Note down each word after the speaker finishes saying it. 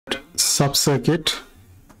sub-circuit.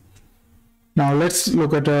 Now let's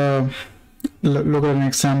look at an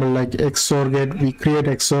example like XOR gate. We create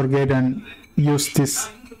XOR gate and use this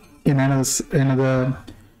in another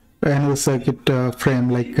circuit frame,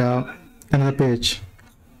 like another page.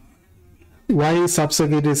 Why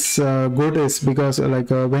sub-circuit is good is because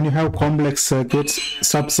when you have complex circuits,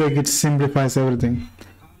 sub-circuit simplifies everything.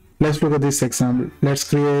 Let's look at this example. Let's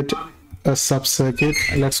create a sub-circuit.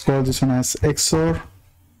 Let's call this one as XOR.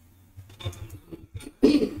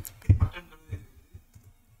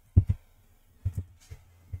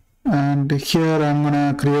 And here I'm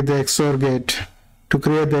gonna create the XOR gate. To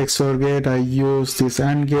create the XOR gate, I use this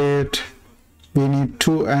AND gate. We need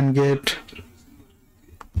 2 AND gate.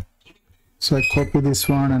 So I copy this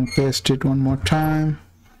one and paste it one more time.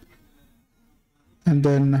 And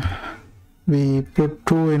then we put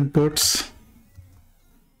 2 inputs.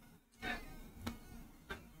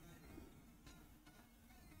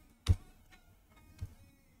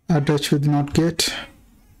 Attach with NOT gate.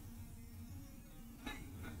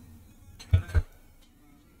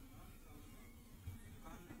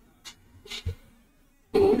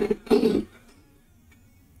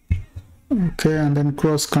 Okay, and then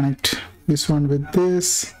cross connect this one with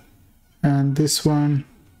this, and this one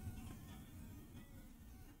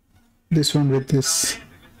with this,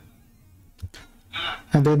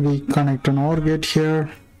 and then we connect an OR gate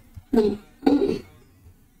here. I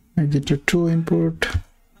get a 2 input,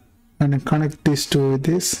 and then connect these two with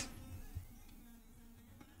this,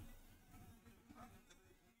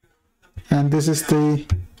 and this is the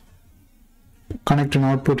connect an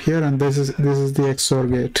output here, and this is the XOR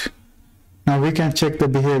gate. Now we can check the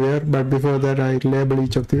behavior, but before that I label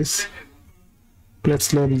each of these.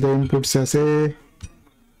 Let's label the inputs as A,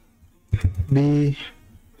 B,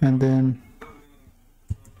 and then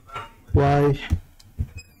Y.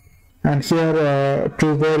 And here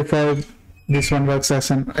to verify this one works as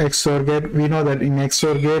an XOR gate, we know that in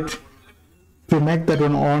XOR gate, to make that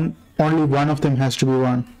one on, only one of them has to be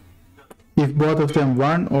 1. If both of them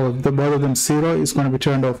 1 or both of them 0, it's going to be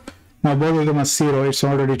turned off. Now both of them are 0, it's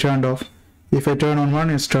already turned off. If I turn on one,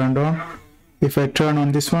 it's turned on. If I turn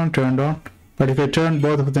on this one, turned on. But if I turn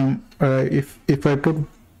both of them, if I put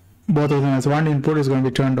both of them as 1 input, it's going to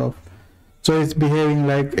be turned off. So it's behaving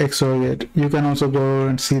like XOR gate. You can also go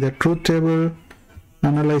and see the truth table,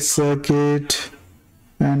 analyze circuit,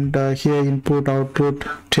 and here input output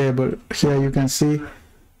table. Here you can see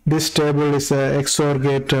this table is a XOR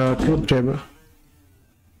gate truth table.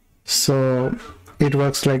 So it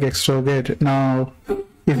works like XOR gate. Now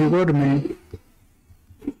if you go to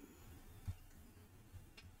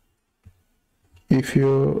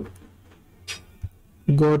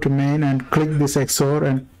main, and click this XOR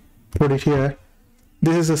and put it here,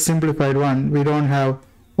 this is a simplified one. We don't have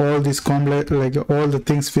all these complex, like all the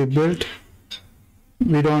things we built.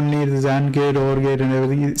 We don't need this AND gate, OR gate, and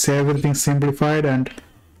everything. It's everything simplified, and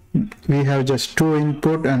we have just 2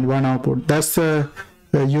 input and 1 output. That's the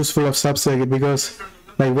useful of sub-circuit, because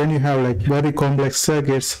like when you have like very complex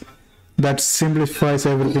circuits, that simplifies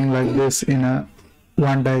everything like this in a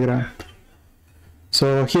one diagram.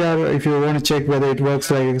 So here, if you want to check whether it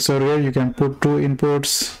works like XOR gate, you can put 2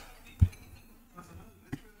 inputs,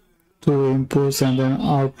 and then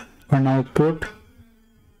one output,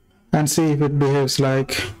 and see if it behaves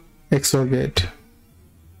like XOR gate.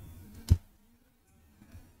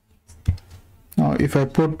 Now if I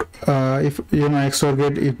put if you know XOR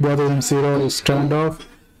gate, if both of them 0 is turned off,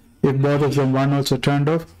 if both of them 1 also turned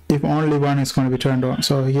off, if only 1 is going to be turned on.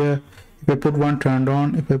 So here if I put 1 turned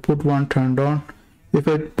on, if I put 1 turned on, if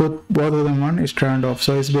I put both of them 1, it's turned off.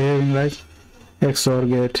 So it's behaving like XOR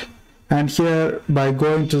gate. And here by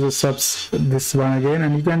going to the this one again,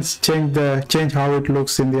 and you can change how it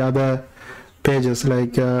looks in the other pages,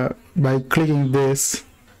 like by clicking this,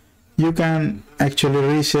 you can actually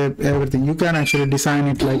reshape everything. You can actually design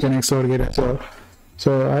it like an XOR gate as well.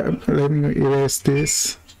 So let me erase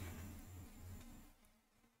this.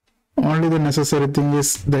 Only the necessary thing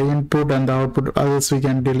is the input and the output, others we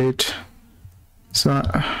can delete. So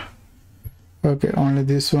okay, only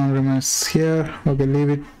this one remains here. Okay, leave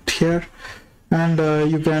it here, and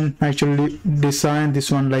you can actually design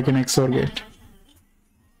this one like an XOR gate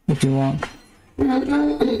if you want.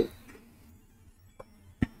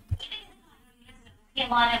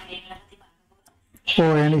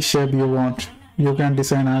 Or any shape you want, you can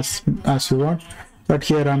design as you want, but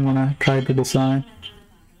here I'm gonna try to design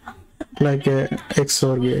like a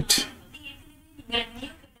XOR gate.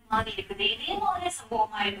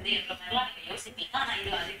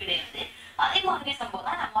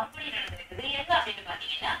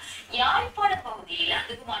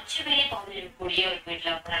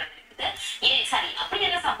 சரி அப்படி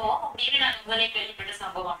என்ன சம்பவம் maybe நான் உங்களே கேள்விப்பட்ட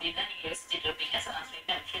சம்பவம் அப்படின்னு தான் நீங்க யோசிச்சுட்டு இருப்பீங்க. ஸோ நான்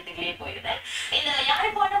சொல்லிட்டு விஷயத்துக்குள்ளேயே போயிருந்தேன். இந்த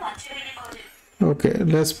யாழ்ப்பாணம் அச்சுவேலி பகுதி. Okay,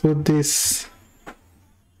 let's put this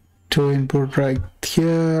to input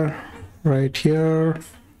right here,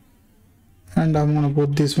 and I'm gonna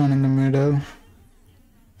put this one in the middle,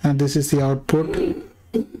 and this is the output.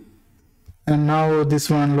 And now this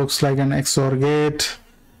one looks like an XOR gate.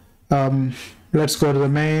 Let's go to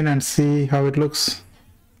the main and see how it looks.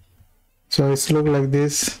 So it's look like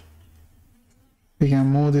this. We can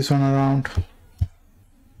move this one around,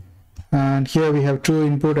 and here we have two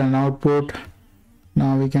input and output.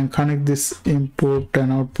 Now we can connect this input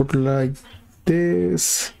and output like this.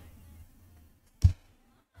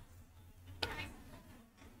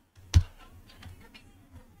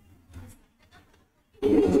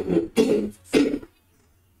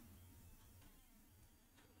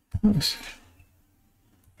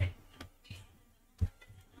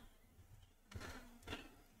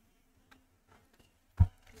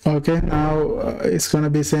 Okay, now it's gonna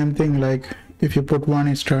be same thing, like if you put one,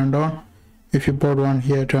 it's turned on. If you put one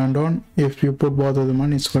here, turned on. If you put both of them on,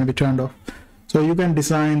 it's going to be turned off. So you can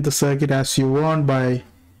design the circuit as you want by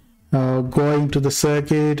going to the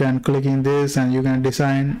circuit and clicking this, and you can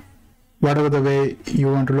design whatever the way you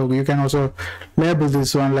want to look. You can also label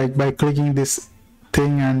this one like by clicking this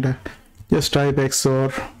thing and just type XOR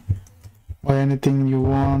or anything you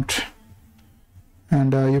want,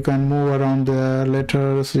 and you can move around the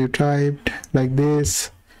letters you typed like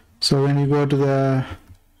this. So when you go to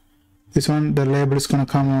this one, the label is going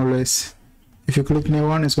to come always. If you click new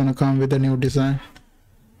one, it's going to come with a new design.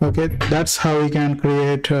 Okay, that's how we can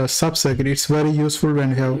create a sub-circuit. It's very useful when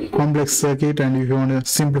you have complex circuit and if you want to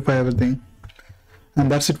simplify everything.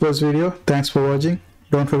 And that's it for this video. Thanks for watching.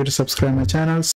 Don't forget to subscribe my channel.